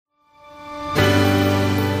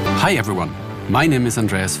Hi everyone, my name is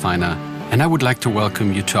Andreas Feiner and I would like to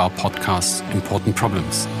welcome you to our podcast, Important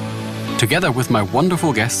Problems. Together with my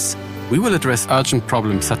wonderful guests, we will address urgent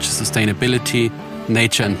problems such as sustainability,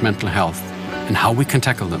 nature and mental health, and how we can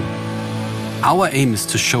tackle them. Our aim is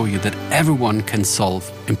to show you that everyone can solve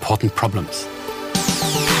important problems.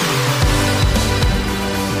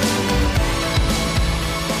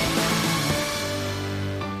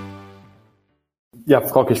 Ja,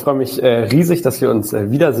 Frauke, ich freue mich riesig, dass wir uns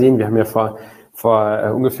wiedersehen. Wir haben ja vor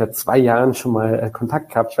ungefähr 2 Jahren schon mal Kontakt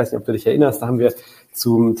gehabt. Ich weiß nicht, ob du dich erinnerst. Da haben wir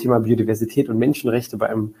zum Thema Biodiversität und Menschenrechte bei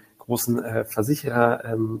einem großen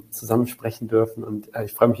Versicherer zusammensprechen dürfen. Und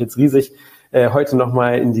ich freue mich jetzt riesig, heute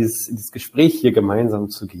nochmal in dieses Gespräch hier gemeinsam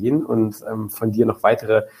zu gehen und von dir noch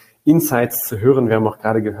weitere Insights zu hören. Wir haben auch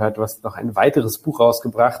gerade gehört, du hast noch ein weiteres Buch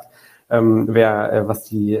rausgebracht.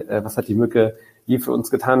 Was hat die Mücke je für uns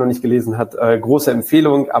getan und nicht gelesen hat, große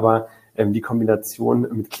Empfehlung, aber die Kombination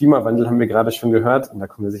mit Klimawandel haben wir gerade schon gehört und da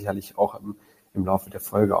kommen wir sicherlich auch im Laufe der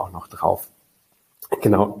Folge auch noch drauf.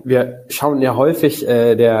 Genau, wir schauen ja häufig,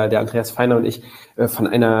 der Andreas Feiner und ich, von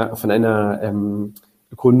einer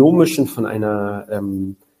ökonomischen, von einer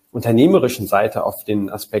unternehmerischen Seite auf den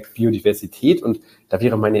Aspekt Biodiversität und da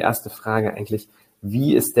wäre meine erste Frage eigentlich,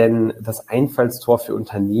 wie ist denn das Einfallstor für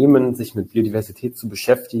Unternehmen, sich mit Biodiversität zu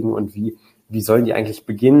beschäftigen und wie sollen die eigentlich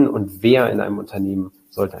beginnen und wer in einem Unternehmen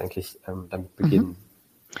sollte eigentlich damit beginnen?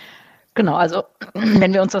 Genau, also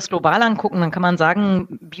wenn wir uns das global angucken, dann kann man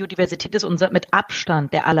sagen, Biodiversität ist unser mit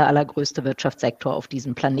Abstand der allergrößte Wirtschaftssektor auf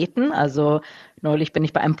diesem Planeten. Also neulich bin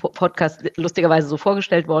ich bei einem Podcast lustigerweise so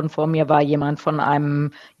vorgestellt worden, vor mir war jemand von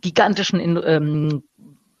einem gigantischen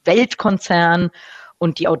Weltkonzern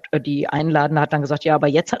und die Einladende hat dann gesagt, ja, aber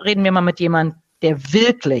jetzt reden wir mal mit jemandem, der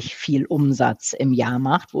wirklich viel Umsatz im Jahr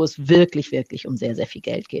macht, wo es wirklich um sehr, sehr viel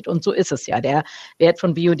Geld geht. Und so ist es ja. Der Wert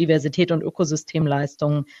von Biodiversität und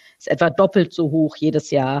Ökosystemleistungen ist etwa doppelt so hoch jedes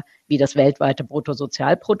Jahr wie das weltweite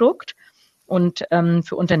Bruttosozialprodukt. Und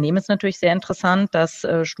für Unternehmen ist natürlich sehr interessant, dass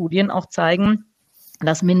Studien auch zeigen,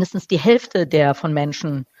 dass mindestens die Hälfte der von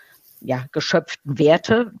Menschen geschöpften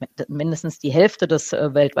Werte, mindestens die Hälfte des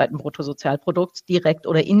weltweiten Bruttosozialprodukts direkt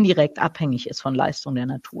oder indirekt abhängig ist von Leistung der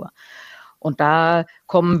Natur. Und da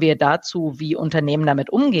kommen wir dazu, wie Unternehmen damit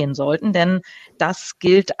umgehen sollten, denn das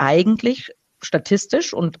gilt eigentlich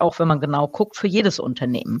statistisch und auch wenn man genau guckt, für jedes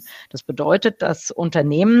Unternehmen. Das bedeutet, dass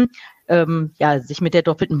Unternehmen sich mit der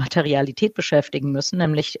doppelten Materialität beschäftigen müssen,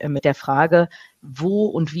 nämlich mit der Frage, wo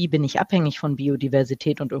und wie bin ich abhängig von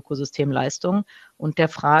Biodiversität und Ökosystemleistung und der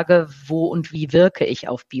Frage, wo und wie wirke ich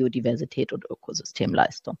auf Biodiversität und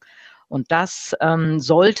Ökosystemleistung. Und das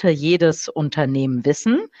sollte jedes Unternehmen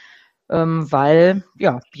wissen, weil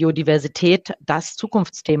Biodiversität das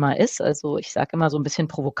Zukunftsthema ist. Also ich sage immer so ein bisschen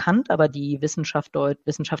provokant, aber die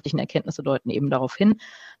wissenschaftlichen Erkenntnisse deuten eben darauf hin.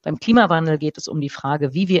 Beim Klimawandel geht es um die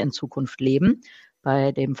Frage, wie wir in Zukunft leben.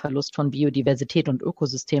 Bei dem Verlust von Biodiversität und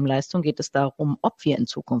Ökosystemleistung geht es darum, ob wir in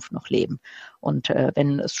Zukunft noch leben. Und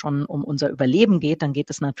wenn es schon um unser Überleben geht, dann geht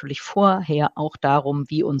es natürlich vorher auch darum,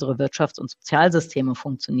 wie unsere Wirtschafts- und Sozialsysteme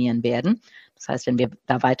funktionieren werden. Das heißt, wenn wir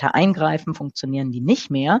da weiter eingreifen, funktionieren die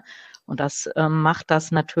nicht mehr. Und das macht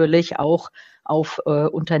das natürlich auch auf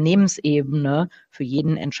Unternehmensebene für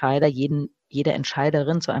jeden Entscheider, jede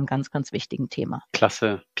Entscheiderin zu einem ganz wichtigen Thema.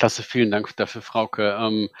 Klasse, vielen Dank dafür,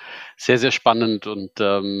 Frauke. Sehr, sehr spannend und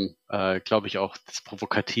glaube ich auch, das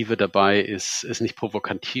Provokative dabei ist nicht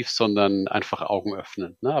provokativ, sondern einfach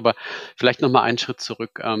augenöffnend. Ne? Aber vielleicht nochmal einen Schritt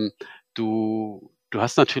zurück. Du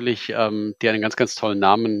hast natürlich dir einen ganz tollen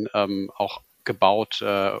Namen auch gebaut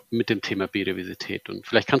mit dem Thema Biodiversität. Und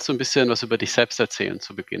vielleicht kannst du ein bisschen was über dich selbst erzählen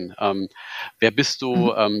zu Beginn. Wer bist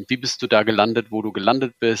du? Wie bist du da gelandet, wo du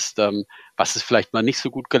gelandet bist? Was ist vielleicht mal nicht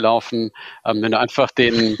so gut gelaufen? Wenn du einfach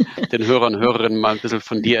den Hörern und Hörerinnen mal ein bisschen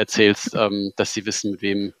von dir erzählst, dass sie wissen,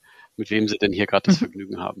 mit wem sie denn hier gerade das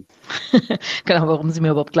Vergnügen haben. Genau, warum sie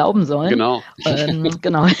mir überhaupt glauben sollen. Genau.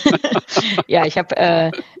 Genau. Ja, ich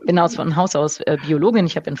bin von Haus aus Biologin.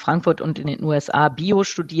 Ich habe in Frankfurt und in den USA Bio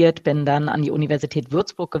studiert, bin dann an die Universität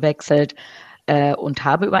Würzburg gewechselt und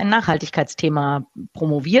habe über ein Nachhaltigkeitsthema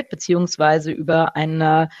promoviert, beziehungsweise über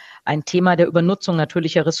ein Thema der Übernutzung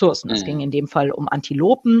natürlicher Ressourcen. Es ging in dem Fall um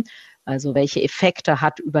Antilopen, also welche Effekte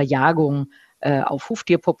hat Überjagung auf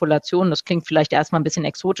Huftierpopulationen. Das klingt vielleicht erstmal ein bisschen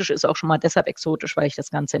exotisch, ist auch schon mal deshalb exotisch, weil ich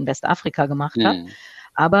das Ganze in Westafrika gemacht habe.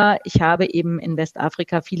 Aber ich habe eben in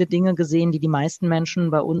Westafrika viele Dinge gesehen, die die meisten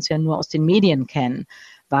Menschen bei uns ja nur aus den Medien kennen.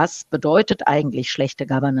 Was bedeutet eigentlich schlechte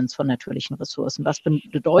Governance von natürlichen Ressourcen? Was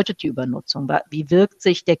bedeutet die Übernutzung? Wie wirkt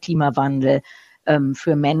sich der Klimawandel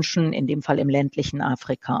für Menschen, in dem Fall im ländlichen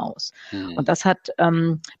Afrika aus. Und das hat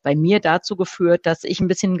bei mir dazu geführt, dass ich ein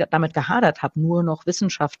bisschen damit gehadert habe, nur noch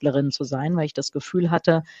Wissenschaftlerin zu sein, weil ich das Gefühl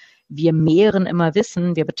hatte, wir mehren immer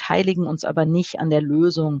Wissen, wir beteiligen uns aber nicht an der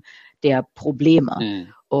Lösung der Probleme.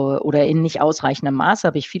 Oder in nicht ausreichendem Maße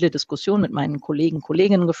habe ich viele Diskussionen mit meinen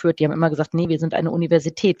Kolleginnen geführt, die haben immer gesagt, nee, wir sind eine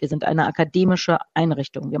Universität, wir sind eine akademische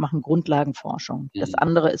Einrichtung, wir machen Grundlagenforschung. Das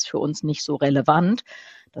andere ist für uns nicht so relevant.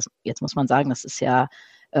 Jetzt muss man sagen, das ist ja,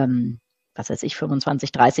 was weiß ich,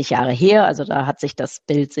 25, 30 Jahre her, also da hat sich das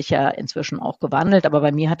Bild sicher inzwischen auch gewandelt, aber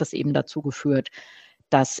bei mir hat das eben dazu geführt,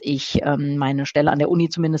 dass ich meine Stelle an der Uni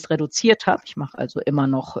zumindest reduziert habe. Ich mache also immer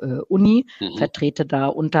noch Uni, vertrete da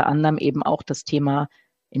unter anderem eben auch das Thema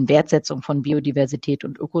in Wertsetzung von Biodiversität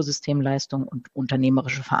und Ökosystemleistung und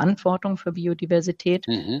unternehmerische Verantwortung für Biodiversität.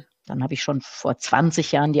 Dann habe ich schon vor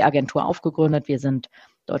 20 Jahren die Agentur aufgegründet. Wir sind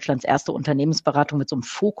Deutschlands erste Unternehmensberatung mit so einem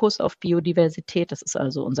Fokus auf Biodiversität. Das ist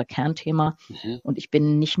also unser Kernthema. Und ich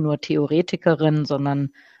bin nicht nur Theoretikerin,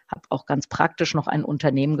 sondern habe auch ganz praktisch noch ein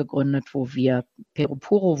Unternehmen gegründet, wo wir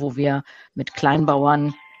mit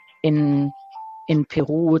Kleinbauern in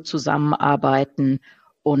Peru zusammenarbeiten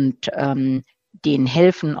und denen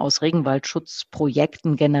helfen, aus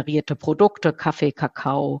Regenwaldschutzprojekten generierte Produkte, Kaffee,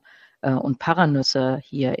 Kakao und Paranüsse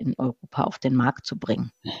hier in Europa auf den Markt zu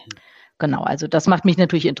bringen. Genau, also das macht mich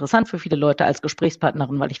natürlich interessant für viele Leute als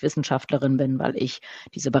Gesprächspartnerin, weil ich Wissenschaftlerin bin, weil ich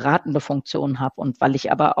diese beratende Funktion habe und weil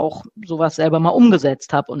ich aber auch sowas selber mal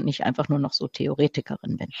umgesetzt habe und nicht einfach nur noch so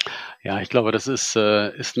Theoretikerin bin. Ja, ich glaube, das ist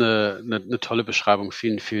eine tolle Beschreibung.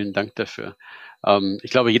 Vielen, vielen Dank dafür. Ich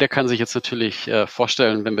glaube, jeder kann sich jetzt natürlich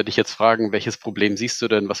vorstellen, wenn wir dich jetzt fragen, welches Problem siehst du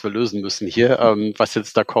denn, was wir lösen müssen hier, was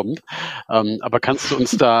jetzt da kommt. Aber kannst du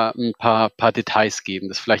uns da ein paar Details geben,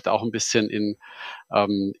 das vielleicht auch ein bisschen in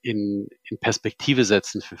Perspektive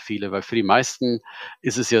setzen für viele, weil für die meisten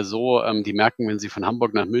ist es ja so, die merken, wenn sie von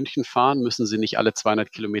Hamburg nach München fahren, müssen sie nicht alle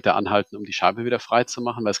 200 Kilometer anhalten, um die Scheibe wieder frei zu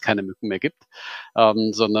machen, weil es keine Mücken mehr gibt,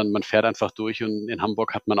 sondern man fährt einfach durch und in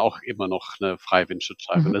Hamburg hat man auch immer noch eine freie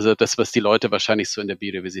Windschutzscheibe. Also das, was die Leute wahrscheinlich so in der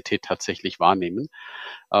Biodiversität tatsächlich wahrnehmen.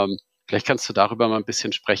 Vielleicht kannst du darüber mal ein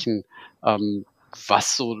bisschen sprechen,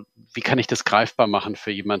 wie kann ich das greifbar machen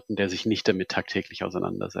für jemanden, der sich nicht damit tagtäglich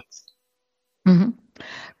auseinandersetzt?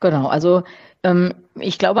 Genau, also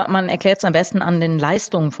ich glaube, man erklärt es am besten an den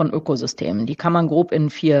Leistungen von Ökosystemen. Die kann man grob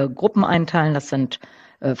in 4 Gruppen einteilen. Das sind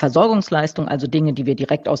Versorgungsleistungen, also Dinge, die wir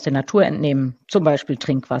direkt aus der Natur entnehmen, zum Beispiel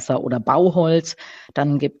Trinkwasser oder Bauholz.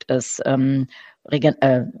 Dann gibt es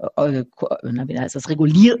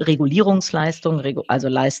Regulierungsleistungen, also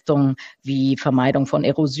Leistungen wie Vermeidung von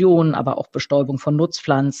Erosion, aber auch Bestäubung von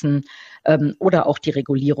Nutzpflanzen oder auch die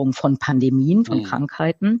Regulierung von Pandemien, von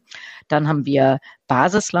Krankheiten. Dann haben wir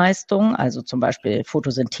Basisleistungen, also zum Beispiel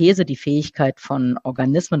Photosynthese, die Fähigkeit von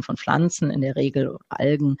Organismen, von Pflanzen, in der Regel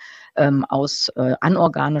Algen, aus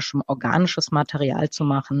organisches Material zu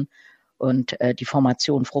machen. Und die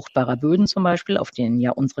Formation fruchtbarer Böden zum Beispiel, auf denen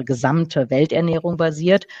ja unsere gesamte Welternährung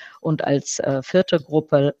basiert. Und als 4.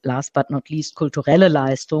 Gruppe, last but not least, kulturelle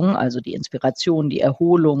Leistungen, also die Inspiration, die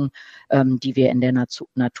Erholung, die wir in der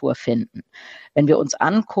Natur finden. Wenn wir uns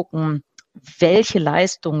angucken, welche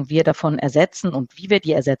Leistungen wir davon ersetzen und wie wir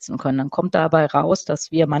die ersetzen können, dann kommt dabei raus,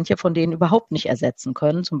 dass wir manche von denen überhaupt nicht ersetzen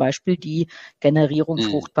können. Zum Beispiel die Generierung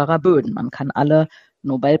fruchtbarer Böden. Man kann alle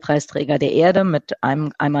Nobelpreisträger der Erde mit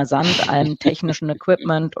einem Eimer Sand, allem technischen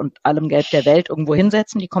Equipment und allem Geld der Welt irgendwo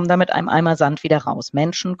hinsetzen. Die kommen da mit einem Eimer Sand wieder raus.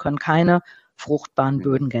 Menschen können keine fruchtbaren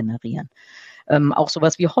Böden generieren. Auch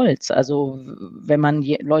sowas wie Holz. Also wenn man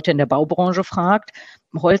Leute in der Baubranche fragt,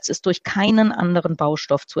 Holz ist durch keinen anderen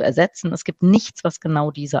Baustoff zu ersetzen. Es gibt nichts, was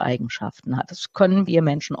genau diese Eigenschaften hat. Das können wir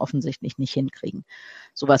Menschen offensichtlich nicht hinkriegen.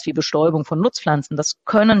 Sowas wie Bestäubung von Nutzpflanzen, das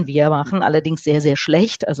können wir machen, allerdings sehr, sehr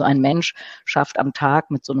schlecht. Also ein Mensch schafft am Tag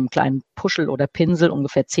mit so einem kleinen Puschel oder Pinsel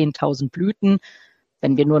ungefähr 10.000 Blüten.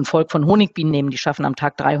 Wenn wir nur ein Volk von Honigbienen nehmen, die schaffen am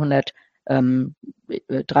Tag 300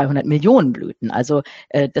 Millionen Blüten. Also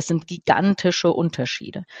das sind gigantische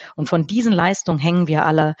Unterschiede. Und von diesen Leistungen hängen wir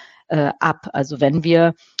alle ab. Also wenn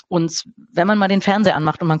man mal den Fernseher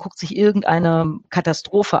anmacht und man guckt sich irgendeine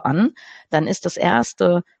Katastrophe an, dann ist das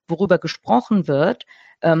Erste, worüber gesprochen wird,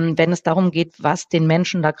 wenn es darum geht, was den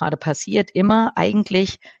Menschen da gerade passiert, immer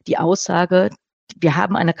eigentlich die Aussage, wir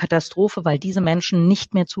haben eine Katastrophe, weil diese Menschen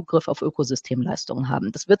nicht mehr Zugriff auf Ökosystemleistungen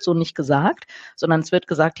haben. Das wird so nicht gesagt, sondern es wird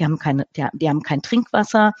gesagt, die haben kein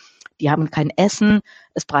Trinkwasser, die haben kein Essen,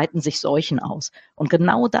 es breiten sich Seuchen aus. Und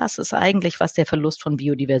genau das ist eigentlich, was der Verlust von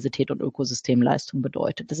Biodiversität und Ökosystemleistung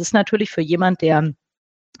bedeutet. Das ist natürlich für jemand, der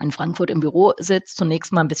in Frankfurt im Büro sitzt,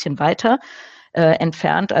 zunächst mal ein bisschen weiter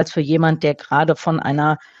entfernt als für jemand, der gerade von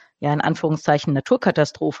einer ja in Anführungszeichen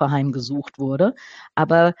Naturkatastrophe heimgesucht wurde.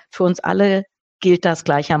 Aber für uns alle gilt das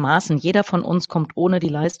gleichermaßen. Jeder von uns kommt ohne die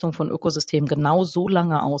Leistung von Ökosystemen genau so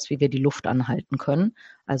lange aus, wie wir die Luft anhalten können.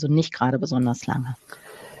 Also nicht gerade besonders lange.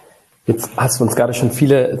 Jetzt hast du uns gerade schon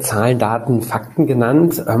viele Zahlen, Daten, Fakten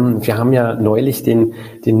genannt. Wir haben ja neulich den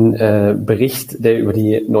Bericht, der über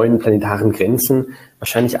die neuen planetaren Grenzen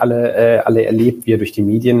wahrscheinlich alle erlebt, wie er durch die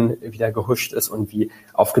Medien wieder gehuscht ist und wie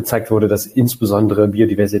aufgezeigt wurde, dass insbesondere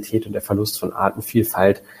Biodiversität und der Verlust von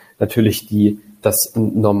Artenvielfalt natürlich das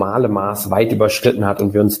normale Maß weit überschritten hat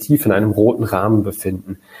und wir uns tief in einem roten Rahmen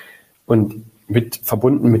befinden. Und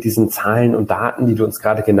verbunden mit diesen Zahlen und Daten, die du uns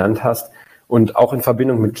gerade genannt hast, und auch in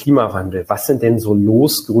Verbindung mit Klimawandel, was sind denn so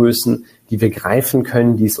Losgrößen, die wir greifen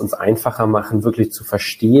können, die es uns einfacher machen, wirklich zu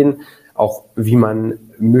verstehen, auch wie man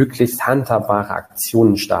möglichst handhabbare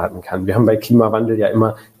Aktionen starten kann? Wir haben bei Klimawandel ja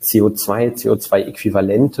immer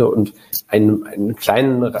CO2-Äquivalente und einen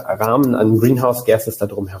kleinen Rahmen an Greenhouse Gases da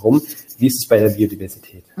drum herum. Wie ist es bei der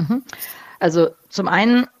Biodiversität? Also zum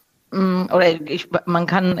einen, man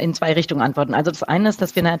kann in zwei Richtungen antworten. Also das eine ist,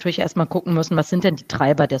 dass wir natürlich erstmal gucken müssen, was sind denn die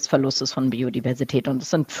Treiber des Verlustes von Biodiversität? Und es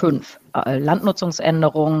sind 5.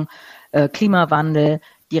 Landnutzungsänderungen, Klimawandel,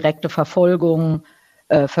 direkte Verfolgung,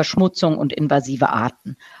 Verschmutzung und invasive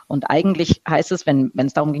Arten. Und eigentlich heißt es, wenn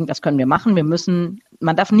es darum ging, was können wir machen,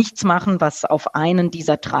 man darf nichts machen, was auf einen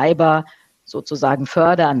dieser Treiber sozusagen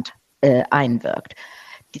fördernd einwirkt.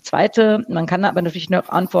 Die zweite, man kann aber natürlich noch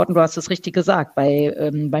antworten, du hast es richtig gesagt,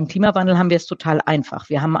 beim Klimawandel haben wir es total einfach.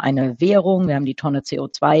 Wir haben eine Währung, wir haben die Tonne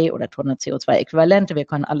CO2 oder Tonne CO2-Äquivalente, wir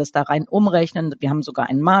können alles da rein umrechnen, wir haben sogar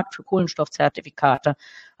einen Markt für Kohlenstoffzertifikate.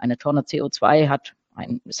 Eine Tonne CO2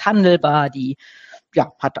 ist handelbar,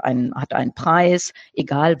 hat einen Preis,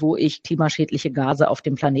 egal wo ich klimaschädliche Gase auf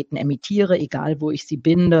dem Planeten emittiere, egal wo ich sie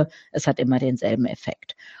binde, es hat immer denselben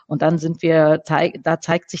Effekt. Und dann da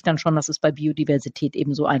zeigt sich dann schon, dass es bei Biodiversität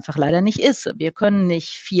eben so einfach leider nicht ist. Wir können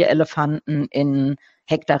nicht 4 Elefanten in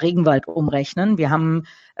Hektar Regenwald umrechnen.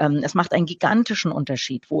 Es macht einen gigantischen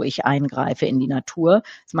Unterschied, wo ich eingreife in die Natur.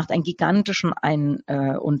 Es macht einen gigantischen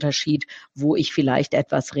Unterschied, wo ich vielleicht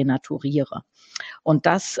etwas renaturiere. Und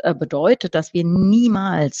das bedeutet, dass wir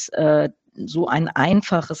niemals so ein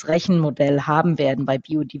einfaches Rechenmodell haben werden bei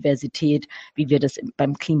Biodiversität, wie wir das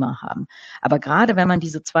beim Klima haben. Aber gerade wenn man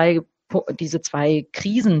diese zwei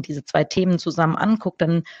Krisen, diese zwei Themen zusammen anguckt,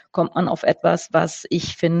 dann kommt man auf etwas, was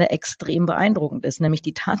ich finde extrem beeindruckend ist, nämlich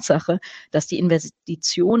die Tatsache, dass die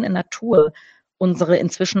Investition in Natur unsere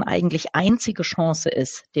inzwischen eigentlich einzige Chance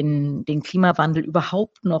ist, den Klimawandel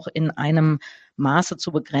überhaupt noch in einem Maße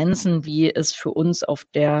zu begrenzen, wie es für uns auf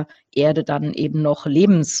der Erde dann eben noch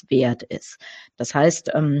lebenswert ist. Das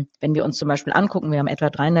heißt, wenn wir uns zum Beispiel angucken, wir haben etwa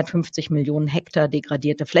 350 Millionen Hektar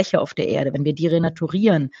degradierte Fläche auf der Erde. Wenn wir die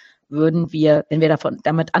renaturieren, wenn wir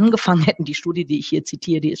damit angefangen hätten, die Studie, die ich hier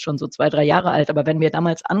zitiere, die ist schon so 2-3 Jahre alt, aber wenn wir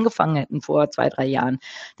damals angefangen hätten vor 2-3 Jahren,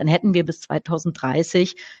 dann hätten wir bis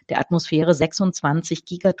 2030 der Atmosphäre 26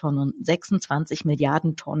 Gigatonnen und 26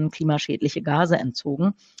 Milliarden Tonnen klimaschädliche Gase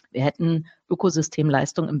entzogen. Wir hätten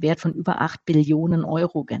Ökosystemleistung im Wert von über 8 Billionen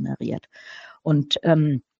Euro generiert. Und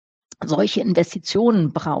solche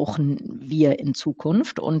Investitionen brauchen wir in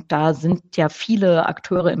Zukunft. Und da sind ja viele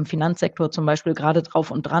Akteure im Finanzsektor zum Beispiel gerade drauf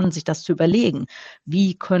und dran, sich das zu überlegen.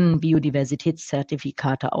 Wie können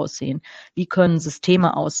Biodiversitätszertifikate aussehen? Wie können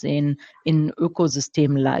Systeme aussehen, in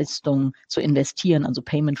Ökosystemleistungen zu investieren, also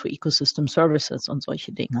Payment for Ecosystem Services und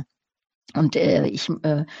solche Dinge? Und ich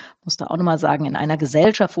muss da auch nochmal sagen, in einer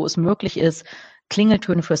Gesellschaft, wo es möglich ist,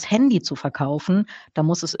 Klingeltöne fürs Handy zu verkaufen, da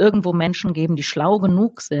muss es irgendwo Menschen geben, die schlau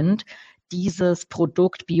genug sind, dieses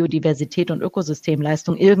Produkt Biodiversität und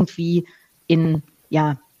Ökosystemleistung irgendwie in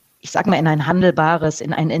ein handelbares,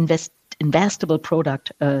 in ein investable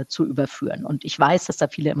Product zu überführen. Und ich weiß, dass da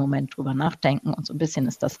viele im Moment drüber nachdenken und so ein bisschen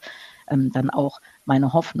ist das dann auch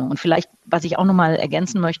meine Hoffnung. Und vielleicht, was ich auch nochmal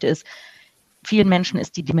ergänzen möchte, ist, vielen Menschen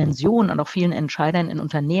ist die Dimension und auch vielen Entscheidern in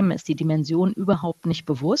Unternehmen ist die Dimension überhaupt nicht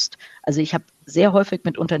bewusst. Also ich habe sehr häufig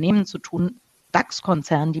mit Unternehmen zu tun,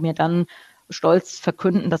 DAX-Konzernen, die mir dann stolz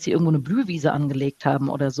verkünden, dass sie irgendwo eine Blühwiese angelegt haben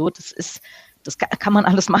oder so. Das kann man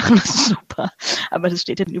alles machen, das ist super. Aber das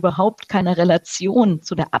steht in überhaupt keiner Relation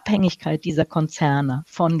zu der Abhängigkeit dieser Konzerne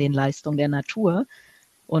von den Leistungen der Natur.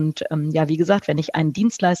 Und wie gesagt, wenn ich einen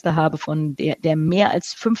Dienstleister habe, der mehr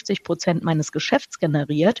als 50% meines Geschäfts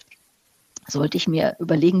generiert, sollte ich mir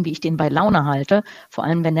überlegen, wie ich den bei Laune halte, vor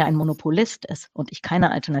allem wenn er ein Monopolist ist und ich keine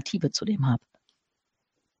Alternative zu dem habe.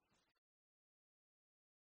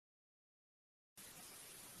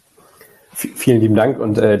 Vielen lieben Dank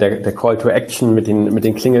und der Call to Action mit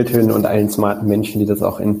den Klingeltönen und allen smarten Menschen, die das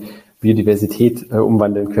auch in Biodiversität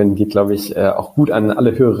umwandeln können, geht, glaube ich, auch gut an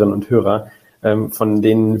alle Hörerinnen und Hörer, von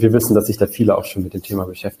denen wir wissen, dass sich da viele auch schon mit dem Thema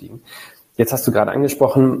beschäftigen. Jetzt hast du gerade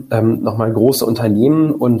angesprochen, nochmal große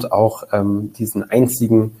Unternehmen und auch diesen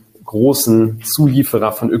einzigen großen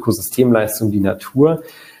Zulieferer von Ökosystemleistungen, die Natur.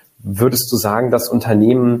 Würdest du sagen, dass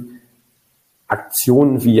Unternehmen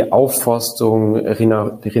Aktionen wie Aufforstung,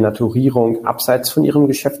 Renaturierung abseits von ihrem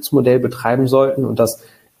Geschäftsmodell betreiben sollten und das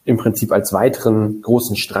im Prinzip als weiteren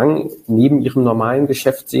großen Strang neben ihrem normalen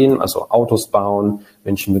Geschäft sehen, also Autos bauen,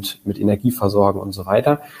 Menschen mit Energie versorgen und so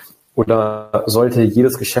weiter? Oder sollte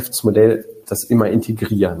jedes Geschäftsmodell das immer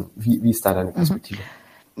integrieren? Wie ist da deine Perspektive?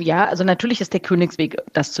 Ja, also natürlich ist der Königsweg,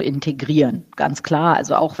 das zu integrieren, ganz klar.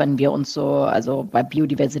 Also auch wenn wir uns also bei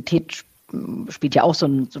Biodiversität spielt ja auch so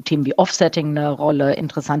Themen wie Offsetting eine Rolle.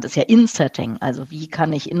 Interessant ist ja Insetting. Also wie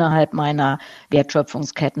kann ich innerhalb meiner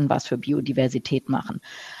Wertschöpfungsketten was für Biodiversität machen?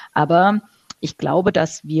 Aber ich glaube,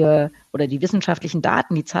 dass die wissenschaftlichen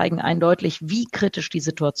Daten, die zeigen eindeutig, wie kritisch die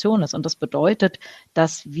Situation ist. Und das bedeutet,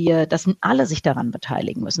 dass alle sich daran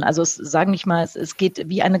beteiligen müssen. Also es geht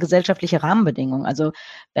wie eine gesellschaftliche Rahmenbedingung. Also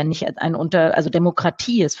wenn ich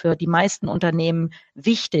Demokratie ist für die meisten Unternehmen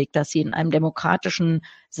wichtig, dass sie in einem demokratischen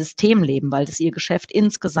System leben, weil das ihr Geschäft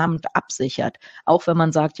insgesamt absichert. Auch wenn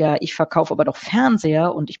man sagt, ja, ich verkaufe aber doch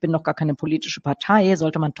Fernseher und ich bin doch gar keine politische Partei,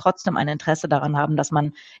 sollte man trotzdem ein Interesse daran haben, dass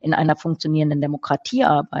man in einer funktionierenden Demokratie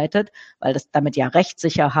arbeitet, weil das damit ja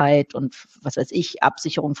Rechtssicherheit und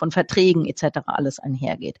Absicherung von Verträgen etc. alles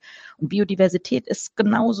einhergeht. Und Biodiversität ist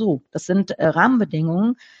genau so. Das sind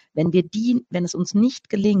Rahmenbedingungen. Wenn es uns nicht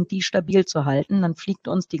gelingt, die stabil zu halten, dann fliegt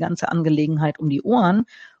uns die ganze Angelegenheit um die Ohren.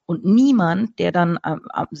 Und niemand, der dann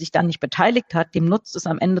sich dann nicht beteiligt hat, dem nutzt es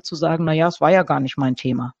am Ende zu sagen, na ja, es war ja gar nicht mein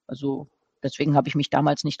Thema. Also deswegen habe ich mich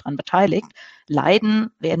damals nicht dran beteiligt.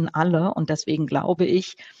 Leiden werden alle und deswegen glaube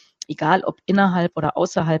ich, egal ob innerhalb oder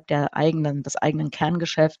außerhalb des eigenen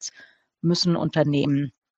Kerngeschäfts, müssen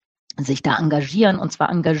Unternehmen sich da engagieren und zwar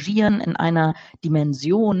engagieren in einer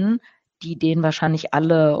Dimension, die denen wahrscheinlich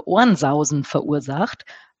alle Ohrensausen verursacht,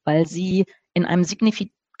 weil sie in einem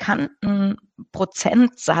signifikanten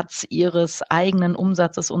Prozentsatz ihres eigenen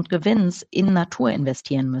Umsatzes und Gewinns in Natur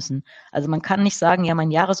investieren müssen. Also man kann nicht sagen, ja,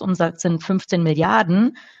 mein Jahresumsatz sind 15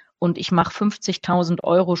 Milliarden und ich mache 50.000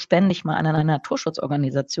 Euro, spende ich mal an eine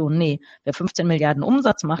Naturschutzorganisation. Nee, wer 15 Milliarden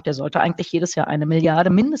Umsatz macht, der sollte eigentlich jedes Jahr 1 Milliarde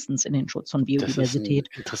mindestens in den Schutz von Biodiversität.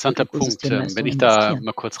 Das ist ein interessanter Punkt. Wenn ich da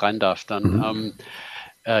mal kurz rein darf, dann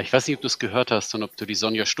ich weiß nicht, ob du es gehört hast und ob du die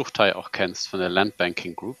Sonja Stuchtey auch kennst von der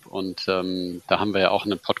Landbanking Group. Und da haben wir ja auch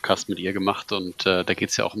einen Podcast mit ihr gemacht und da geht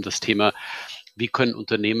es ja auch um das Thema, wie können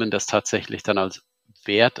Unternehmen das tatsächlich dann als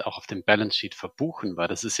Wert auch auf dem Balance Sheet verbuchen, weil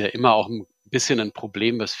das ist ja immer auch ein bisschen ein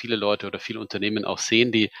Problem, was viele Leute oder viele Unternehmen auch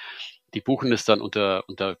sehen, die buchen es dann unter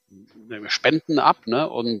Spenden ab, ne?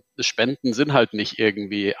 Und Spenden sind halt nicht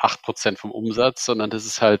irgendwie 8% vom Umsatz, sondern das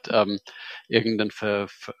ist halt irgendein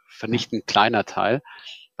vernichtend kleiner Teil.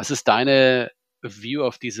 Was ist deine View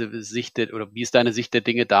auf diese Sicht oder wie ist deine Sicht der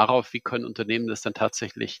Dinge darauf? Wie können Unternehmen das dann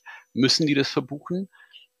tatsächlich, müssen die das verbuchen?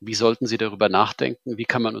 Wie sollten sie darüber nachdenken? Wie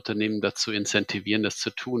kann man Unternehmen dazu incentivieren, das zu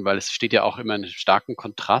tun? Weil es steht ja auch immer in einem starken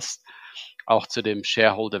Kontrast auch zu dem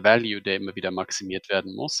Shareholder Value, der immer wieder maximiert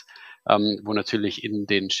werden muss, wo natürlich in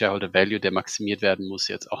den Shareholder Value, der maximiert werden muss,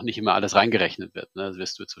 jetzt auch nicht immer alles reingerechnet wird. Ne? Das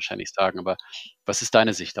wirst du jetzt wahrscheinlich sagen. Aber was ist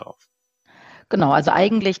deine Sicht darauf? Genau, also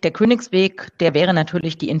eigentlich der Königsweg, der wäre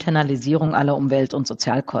natürlich die Internalisierung aller Umwelt- und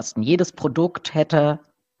Sozialkosten. Jedes Produkt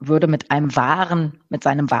würde mit seinem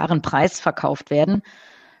wahren Preis verkauft werden.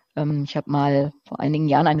 Ich habe mal vor einigen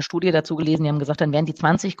Jahren eine Studie dazu gelesen, die haben gesagt, dann wären die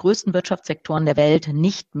 20 größten Wirtschaftssektoren der Welt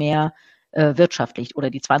nicht mehr wirtschaftlich oder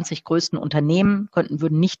die 20 größten Unternehmen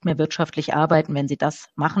würden nicht mehr wirtschaftlich arbeiten, wenn sie das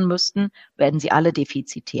machen müssten, werden sie alle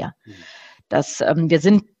defizitär. Wir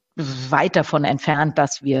sind weit davon entfernt,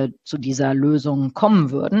 dass wir zu dieser Lösung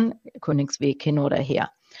kommen würden, Königsweg hin oder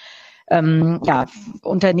her.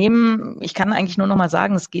 Unternehmen, ich kann eigentlich nur noch mal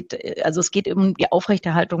sagen, es geht um die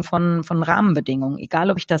Aufrechterhaltung von Rahmenbedingungen.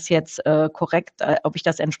 Egal, ob ich das jetzt ob ich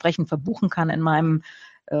das entsprechend verbuchen kann in meinem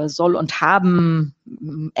Soll- und Haben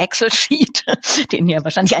Excel-Sheet, den ja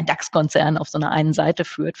wahrscheinlich ein DAX-Konzern auf so einer einen Seite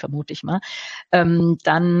führt, vermute ich mal.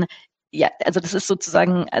 Das ist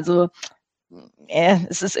sozusagen,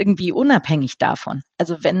 es ist irgendwie unabhängig davon.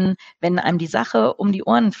 Also wenn einem die Sache um die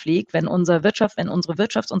Ohren fliegt, wenn unsere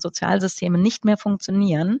Wirtschafts- und Sozialsysteme nicht mehr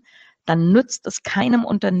funktionieren, dann nützt es keinem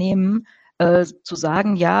Unternehmen zu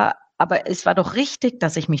sagen, ja, aber es war doch richtig,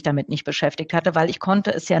 dass ich mich damit nicht beschäftigt hatte, weil ich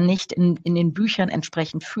konnte es ja nicht in den Büchern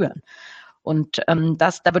entsprechend führen. Und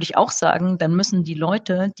da würde ich auch sagen, dann müssen die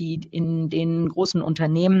Leute, die in den großen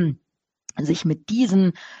Unternehmen sich mit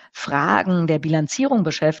diesen Fragen der Bilanzierung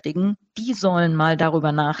beschäftigen, die sollen mal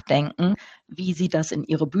darüber nachdenken, wie sie das in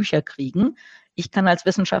ihre Bücher kriegen. Ich kann als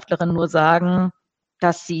Wissenschaftlerin nur sagen,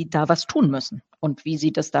 dass sie da was tun müssen. Und wie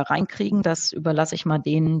sie das da reinkriegen, das überlasse ich mal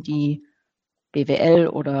denen, die BWL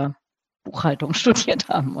oder Buchhaltung studiert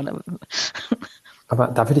haben. Aber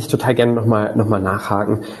da würde ich total gerne noch mal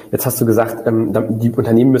nachhaken. Jetzt hast du gesagt, die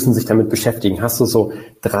Unternehmen müssen sich damit beschäftigen. Hast du so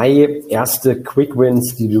 3 erste Quick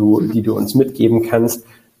Wins, die du uns mitgeben kannst?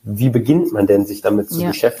 Wie beginnt man denn, sich damit zu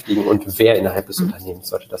beschäftigen und wer innerhalb des Unternehmens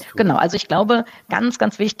sollte das tun? Genau, also ich glaube, ganz,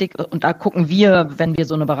 ganz wichtig, und da gucken wir, wenn wir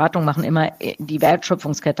so eine Beratung machen, immer die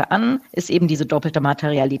Wertschöpfungskette an, ist eben diese doppelte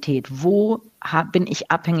Materialität. Wo bin ich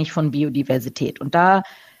abhängig von Biodiversität? Und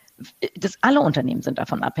alle Unternehmen sind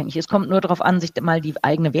davon abhängig. Es kommt nur darauf an, sich mal die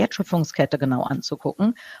eigene Wertschöpfungskette genau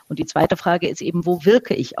anzugucken. Und die zweite Frage ist eben, wo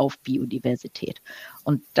wirke ich auf Biodiversität?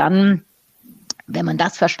 Und dann, wenn man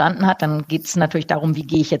das verstanden hat, dann geht es natürlich darum, wie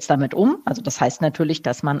gehe ich jetzt damit um? Also das heißt natürlich,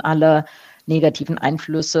 dass man alle negativen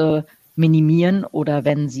Einflüsse minimieren oder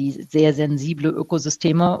wenn sie sehr sensible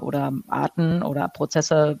Ökosysteme oder Arten oder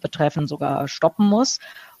Prozesse betreffen, sogar stoppen muss.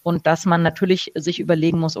 Und dass man natürlich sich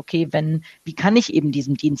überlegen muss, okay, wie kann ich eben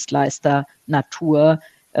diesem Dienstleister Natur,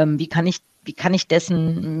 wie kann ich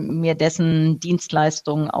mir dessen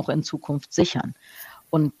Dienstleistungen auch in Zukunft sichern?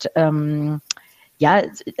 Und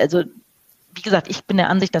also wie gesagt, ich bin der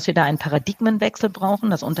Ansicht, dass wir da einen Paradigmenwechsel brauchen,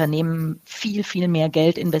 dass Unternehmen viel, viel mehr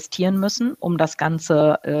Geld investieren müssen, um das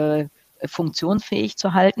Ganze funktionsfähig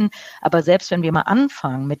zu halten. Aber selbst wenn wir mal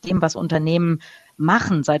anfangen mit dem, was Unternehmen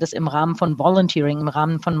machen, sei das im Rahmen von Volunteering, im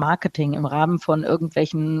Rahmen von Marketing, im Rahmen von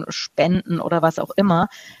irgendwelchen Spenden oder was auch immer,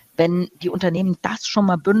 wenn die Unternehmen das schon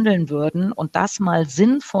mal bündeln würden und das mal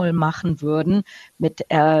sinnvoll machen würden mit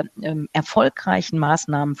erfolgreichen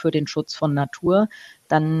Maßnahmen für den Schutz von Natur,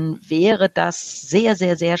 dann wäre das sehr,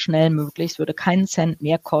 sehr, sehr schnell möglich. Es würde keinen Cent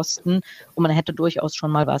mehr kosten und man hätte durchaus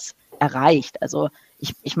schon mal was erreicht. Also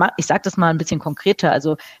ich sage das mal ein bisschen konkreter.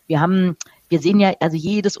 Also wir sehen ja, also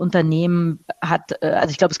jedes Unternehmen hat, also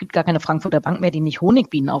ich glaube, es gibt gar keine Frankfurter Bank mehr, die nicht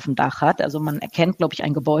Honigbienen auf dem Dach hat. Also man erkennt, glaube ich,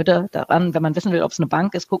 ein Gebäude daran. Wenn man wissen will, ob es eine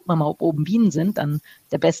Bank ist, guckt man mal, ob oben Bienen sind, dann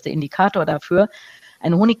der beste Indikator dafür.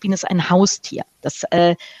 Eine Honigbiene ist ein Haustier. Da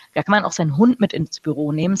kann man auch seinen Hund mit ins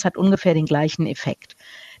Büro nehmen. Es hat ungefähr den gleichen Effekt.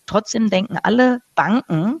 Trotzdem denken alle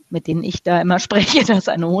Banken, mit denen ich da immer spreche, dass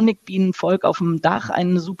eine Honigbienenvolk auf dem Dach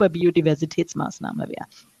eine super Biodiversitätsmaßnahme wäre.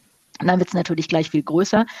 Und dann wird es natürlich gleich viel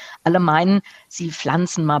größer. Alle meinen, sie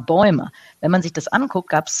pflanzen mal Bäume. Wenn man sich das anguckt,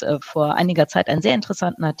 gab es vor einiger Zeit einen sehr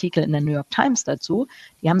interessanten Artikel in der New York Times dazu.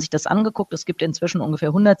 Die haben sich das angeguckt. Es gibt inzwischen ungefähr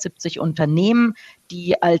 170 Unternehmen,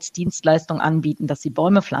 die als Dienstleistung anbieten, dass sie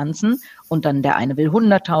Bäume pflanzen. Und dann der eine will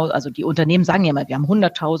 100.000. Also die Unternehmen sagen ja immer, wir haben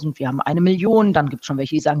 100.000, wir haben 1 Million. Dann gibt es schon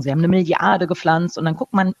welche, die sagen, sie haben 1 Milliarde gepflanzt. Und dann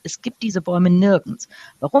guckt man, es gibt diese Bäume nirgends.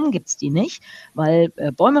 Warum gibt es die nicht? Weil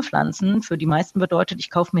Bäume pflanzen für die meisten bedeutet, ich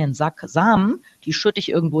kaufe mir einen Sack Samen, die schütte ich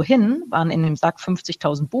irgendwo hin, waren in dem Sack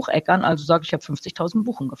 50.000 Bucheckern, also sage ich, habe 50.000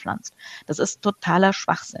 Buchen gepflanzt. Das ist totaler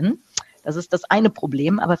Schwachsinn. Das ist das eine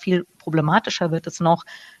Problem, aber viel problematischer wird es noch,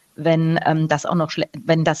 wenn das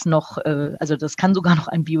kann sogar noch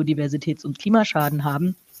einen Biodiversitäts- und Klimaschaden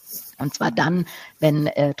haben. Und zwar dann, wenn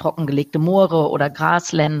trockengelegte Moore oder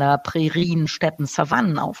Grasländer, Prärien, Steppen,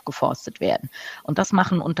 Savannen aufgeforstet werden. Und das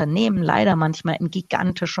machen Unternehmen leider manchmal in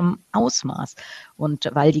gigantischem Ausmaß. Und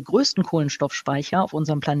weil die größten Kohlenstoffspeicher auf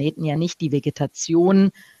unserem Planeten ja nicht die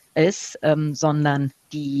Vegetation ist, sondern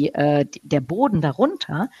der Boden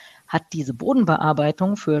darunter, hat diese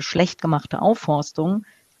Bodenbearbeitung für schlecht gemachte Aufforstung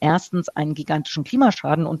erstens einen gigantischen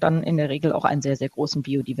Klimaschaden und dann in der Regel auch einen sehr, sehr großen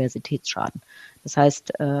Biodiversitätsschaden. Das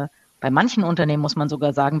heißt, bei manchen Unternehmen muss man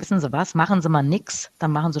sogar sagen, wissen Sie was, machen Sie mal nichts,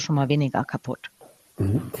 dann machen Sie schon mal weniger kaputt.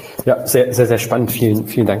 Ja, sehr, sehr, sehr spannend. Vielen,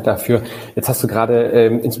 vielen Dank dafür. Jetzt hast du gerade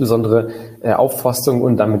insbesondere Aufforstung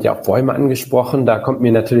und damit ja auch Bäume angesprochen. Da kommt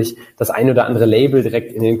mir natürlich das ein oder andere Label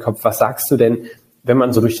direkt in den Kopf. Was sagst du denn, wenn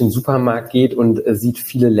man so durch den Supermarkt geht und sieht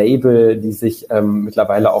viele Label, die sich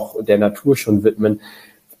mittlerweile auch der Natur schon widmen?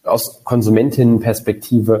 Aus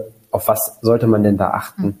Konsumentinnenperspektive, auf was sollte man denn da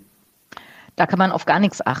achten? Da kann man auf gar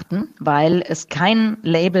nichts achten, weil es kein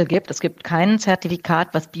Label gibt, es gibt kein Zertifikat,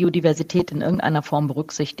 was Biodiversität in irgendeiner Form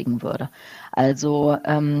berücksichtigen würde. Also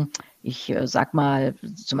ich sag mal,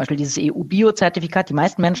 zum Beispiel dieses EU-Bio-Zertifikat, die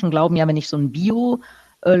meisten Menschen glauben ja, wenn ich so ein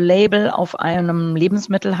Bio-Label auf einem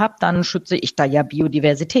Lebensmittel habe, dann schütze ich da ja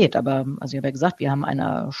Biodiversität. Aber, also ich habe ja gesagt, wir haben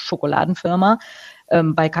eine Schokoladenfirma.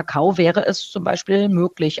 Bei Kakao wäre es zum Beispiel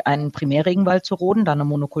möglich, einen Primärregenwald zu roden, dann eine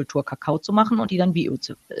Monokultur Kakao zu machen und die dann bio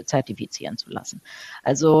zertifizieren zu lassen.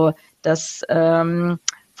 Also das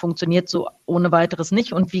funktioniert so ohne weiteres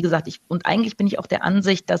nicht. Und wie gesagt, eigentlich bin ich auch der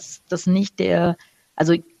Ansicht, dass das nicht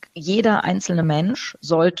also jeder einzelne Mensch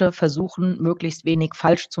sollte versuchen, möglichst wenig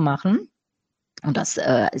falsch zu machen. Und das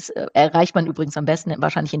erreicht man übrigens am besten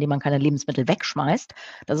wahrscheinlich, indem man keine Lebensmittel wegschmeißt.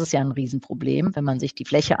 Das ist ja ein Riesenproblem, wenn man sich die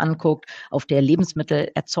Fläche anguckt, auf der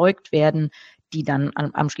Lebensmittel erzeugt werden, die dann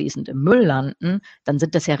anschließend im Müll landen, dann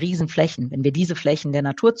sind das ja Riesenflächen. Wenn wir diese Flächen der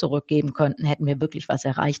Natur zurückgeben könnten, hätten wir wirklich was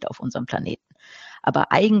erreicht auf unserem Planeten.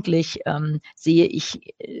 Aber eigentlich halte ich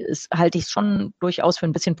es schon durchaus für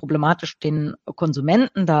ein bisschen problematisch, den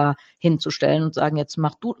Konsumenten da hinzustellen und sagen, jetzt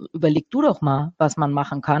überleg du doch mal, was man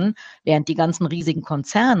machen kann, während die ganzen riesigen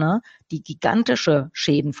Konzerne, die gigantische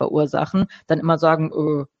Schäden verursachen, dann immer sagen,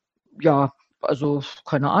 ja, also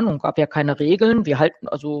keine Ahnung, gab ja keine Regeln, wir haben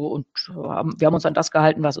uns an das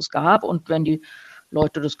gehalten, was es gab, und wenn die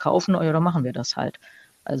Leute das kaufen, ja, dann machen wir das halt.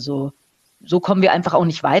 Also so kommen wir einfach auch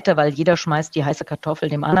nicht weiter, weil jeder schmeißt die heiße Kartoffel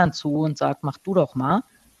dem anderen zu und sagt, mach du doch mal.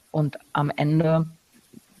 Und am Ende,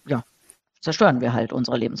 ja, zerstören wir halt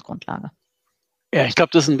unsere Lebensgrundlage. Ja, ich glaube,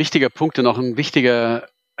 das ist ein wichtiger Punkt und auch ein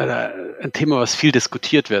Thema, was viel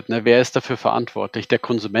diskutiert wird. Ne? Wer ist dafür verantwortlich? Der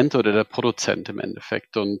Konsument oder der Produzent im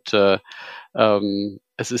Endeffekt? Und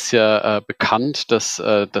es ist ja bekannt, dass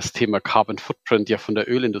das Thema Carbon Footprint ja von der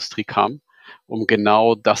Ölindustrie kam, um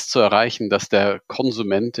genau das zu erreichen, dass der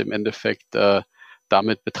Konsument im Endeffekt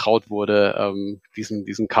damit betraut wurde,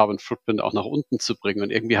 diesen Carbon Footprint auch nach unten zu bringen.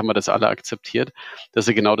 Und irgendwie haben wir das alle akzeptiert. Das ist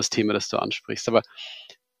ja genau das Thema, das du ansprichst. Aber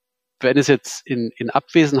wenn es jetzt in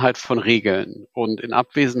Abwesenheit von Regeln und in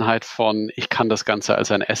Abwesenheit von, ich kann das Ganze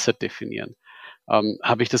als ein Asset definieren,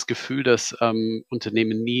 habe ich das Gefühl, dass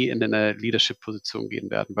Unternehmen nie in eine Leadership-Position gehen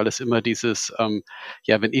werden, weil es immer dieses,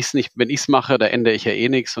 wenn ich es mache, da ändere ich ja eh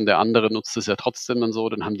nichts und der andere nutzt es ja trotzdem und so,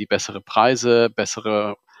 dann haben die bessere Preise,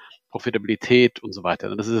 bessere Profitabilität und so weiter.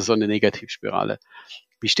 Und das ist ja so eine Negativspirale.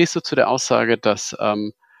 Wie stehst du zu der Aussage, dass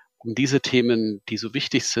um diese Themen, die so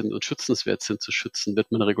wichtig sind und schützenswert sind, zu schützen,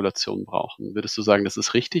 wird man Regulation brauchen? Würdest du sagen, das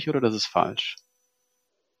ist richtig oder das ist falsch?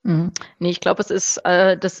 Nee, ich glaube,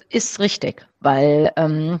 das ist richtig, weil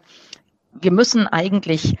wir müssen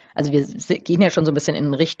eigentlich, also wir gehen ja schon so ein bisschen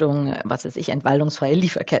in Richtung, was weiß ich, entwaldungsfreie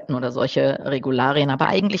Lieferketten oder solche Regularien, aber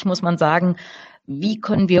eigentlich muss man sagen, wie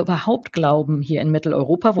können wir überhaupt glauben, hier in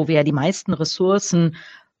Mitteleuropa, wo wir ja die meisten Ressourcen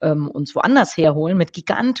uns woanders herholen mit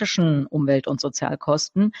gigantischen Umwelt- und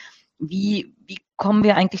Sozialkosten, wie kommen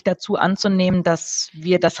wir eigentlich dazu anzunehmen, dass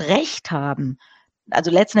wir das Recht haben? Also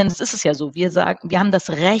letzten Endes ist es ja so, wir sagen, wir haben das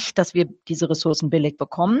Recht, dass wir diese Ressourcen billig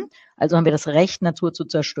bekommen. Also haben wir das Recht, Natur zu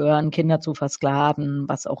zerstören, Kinder zu versklaven,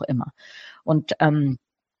 was auch immer. Und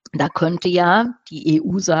da könnte ja die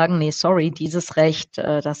EU sagen, nee, sorry, dieses Recht,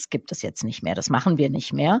 das gibt es jetzt nicht mehr, das machen wir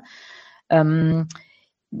nicht mehr.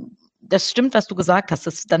 Das stimmt, was du gesagt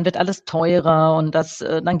hast. Dann wird alles teurer und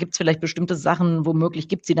dann gibt es vielleicht bestimmte Sachen, womöglich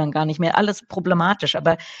gibt es sie dann gar nicht mehr. Alles problematisch.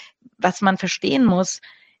 Aber was man verstehen muss,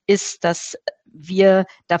 ist, dass wir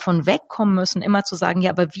davon wegkommen müssen, immer zu sagen,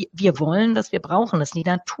 ja, aber wir wollen das, wir brauchen das. Die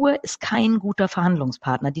Natur ist kein guter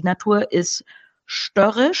Verhandlungspartner. Die Natur ist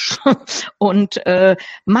störrisch und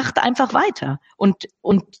macht einfach weiter. Und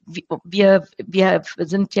wir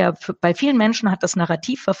sind ja, bei vielen Menschen hat das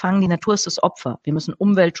Narrativ verfangen, die Natur ist das Opfer. Wir müssen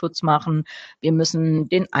Umweltschutz machen, wir müssen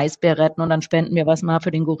den Eisbär retten und dann spenden wir was mal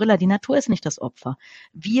für den Gorilla. Die Natur ist nicht das Opfer.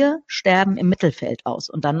 Wir sterben im Mittelfeld aus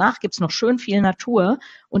und danach gibt's noch schön viel Natur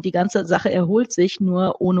und die ganze Sache erholt sich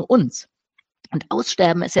nur ohne uns. Und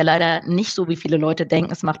Aussterben ist ja leider nicht so, wie viele Leute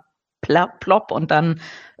denken, es macht plopp und dann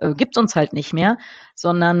gibt's uns halt nicht mehr,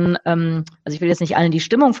 sondern, also ich will jetzt nicht allen die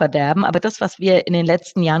Stimmung verderben, aber das, was wir in den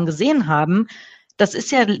letzten Jahren gesehen haben, das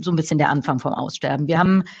ist ja so ein bisschen der Anfang vom Aussterben.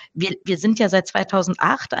 Wir sind ja seit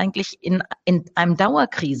 2008 eigentlich in einem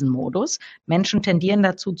Dauerkrisenmodus. Menschen tendieren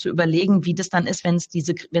dazu zu überlegen, wie das dann ist,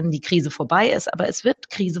 wenn die Krise vorbei ist. Aber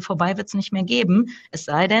Krise vorbei wird es nicht mehr geben. Es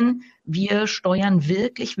sei denn, wir steuern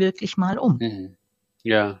wirklich, wirklich mal um.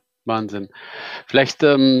 Ja, Wahnsinn. Vielleicht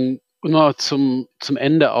um noch zum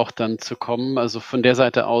Ende auch dann zu kommen, also von der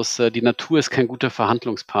Seite aus, die Natur ist kein guter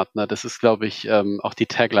Verhandlungspartner. Das ist, glaube ich, auch die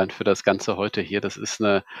Tagline für das Ganze heute hier. Das ist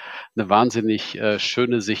eine wahnsinnig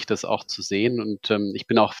schöne Sicht, das auch zu sehen. Und ich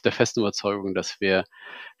bin auch der festen Überzeugung, dass wir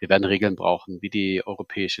werden Regeln brauchen, wie die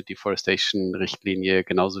europäische Deforestation-Richtlinie,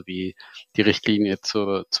 genauso wie die Richtlinie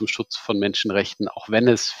zum Schutz von Menschenrechten, auch wenn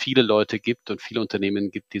es viele Leute gibt und viele Unternehmen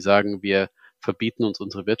gibt, die sagen, wir verbieten uns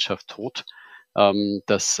unsere Wirtschaft tot.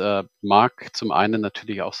 Das mag zum einen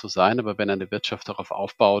natürlich auch so sein, aber wenn eine Wirtschaft darauf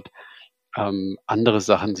aufbaut, andere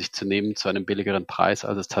Sachen sich zu nehmen zu einem billigeren Preis,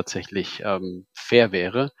 als es tatsächlich fair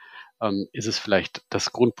wäre, ist es vielleicht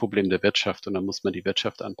das Grundproblem der Wirtschaft und dann muss man die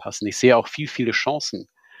Wirtschaft anpassen. Ich sehe auch viele Chancen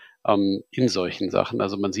in solchen Sachen.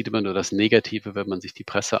 Also man sieht immer nur das Negative, wenn man sich die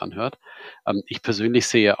Presse anhört. Ich persönlich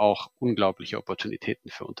sehe auch unglaubliche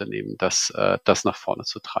Opportunitäten für Unternehmen, das nach vorne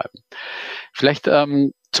zu treiben. Vielleicht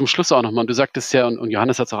zum Schluss auch nochmal, du sagtest ja, und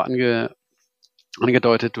Johannes hat es auch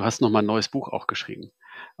angedeutet, du hast nochmal ein neues Buch auch geschrieben.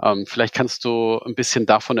 Vielleicht kannst du ein bisschen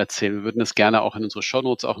davon erzählen. Wir würden es gerne auch in unsere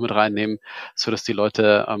Shownotes auch mit reinnehmen, sodass die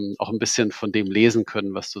Leute auch ein bisschen von dem lesen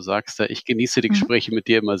können, was du sagst. Ich genieße die Gespräche mit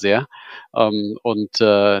dir immer sehr und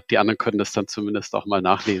die anderen können das dann zumindest auch mal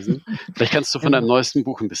nachlesen. Vielleicht kannst du von deinem neuesten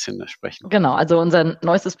Buch ein bisschen sprechen. Genau, also unser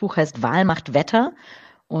neuestes Buch heißt Wahl macht Wetter.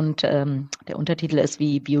 Und der Untertitel ist,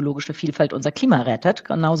 wie biologische Vielfalt unser Klima rettet.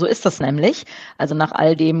 Genau so ist das nämlich. Also nach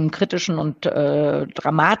all dem Kritischen und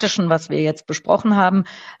Dramatischen, was wir jetzt besprochen haben,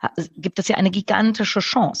 gibt es ja eine gigantische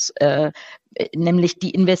Chance, nämlich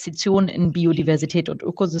die Investition in Biodiversität und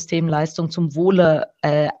Ökosystemleistung zum Wohle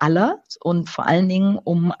aller und vor allen Dingen,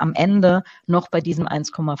 um am Ende noch bei diesem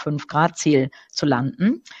 1,5 Grad Ziel zu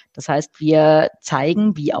landen. Das heißt, wir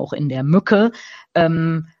zeigen, wie auch in der Mücke,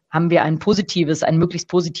 haben wir ein möglichst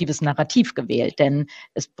positives Narrativ gewählt. Denn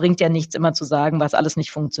es bringt ja nichts, immer zu sagen, was alles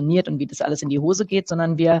nicht funktioniert und wie das alles in die Hose geht,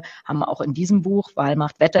 sondern wir haben auch in diesem Buch Wahl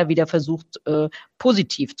macht Wetter wieder versucht,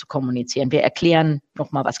 positiv zu kommunizieren. Wir erklären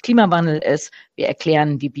nochmal, was Klimawandel ist. Wir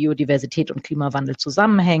erklären, wie Biodiversität und Klimawandel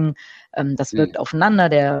zusammenhängen. Das wirkt aufeinander.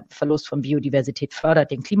 Der Verlust von Biodiversität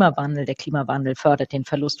fördert den Klimawandel. Der Klimawandel fördert den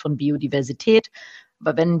Verlust von Biodiversität.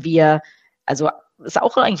 Aber wenn wir, ist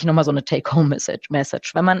auch eigentlich nochmal so eine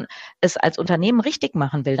Take-Home-Message. Wenn man es als Unternehmen richtig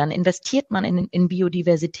machen will, dann investiert man in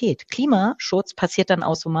Biodiversität. Klimaschutz passiert dann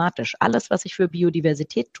automatisch. Alles, was ich für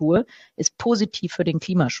Biodiversität tue, ist positiv für den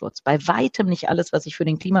Klimaschutz. Bei weitem nicht alles, was ich für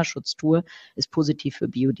den Klimaschutz tue, ist positiv für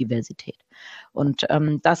Biodiversität. Und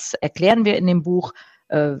das erklären wir in dem Buch,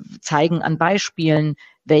 zeigen an Beispielen,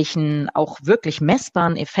 welchen auch wirklich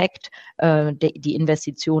messbaren Effekt die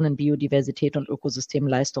Investition in Biodiversität und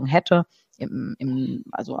Ökosystemleistung hätte,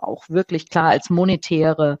 also auch wirklich klar als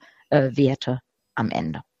monetäre Werte am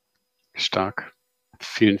Ende. Stark.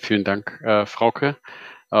 Vielen, vielen Dank, Frauke.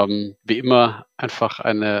 Wie immer einfach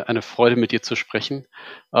eine Freude, mit dir zu sprechen.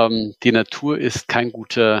 Die Natur ist kein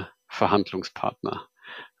guter Verhandlungspartner.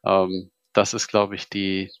 Das ist, glaube ich,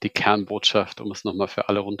 die Kernbotschaft, um es nochmal für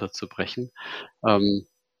alle runterzubrechen.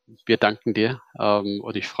 Wir danken dir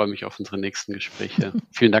und ich freue mich auf unsere nächsten Gespräche.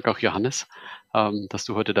 Vielen Dank auch, Johannes, dass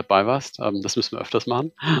du heute dabei warst. Das müssen wir öfters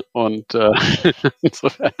machen. Und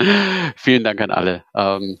insofern vielen Dank an alle.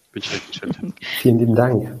 Wünsche euch einen schönen Tag. Vielen lieben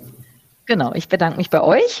Dank. Genau, ich bedanke mich bei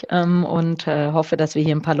euch und hoffe, dass wir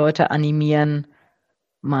hier ein paar Leute animieren,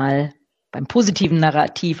 mal beim positiven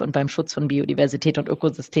Narrativ und beim Schutz von Biodiversität und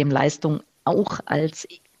Ökosystemleistung auch als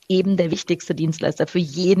eben der wichtigste Dienstleister für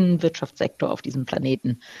jeden Wirtschaftssektor auf diesem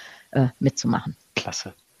Planeten mitzumachen.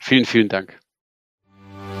 Klasse. Vielen, vielen Dank.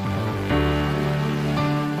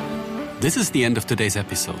 This is the end of today's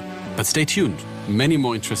episode, but stay tuned. Many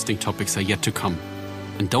more interesting topics are yet to come.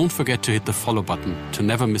 And don't forget to hit the follow button to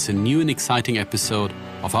never miss a new and exciting episode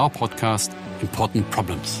of our podcast, Important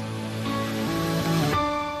Problems.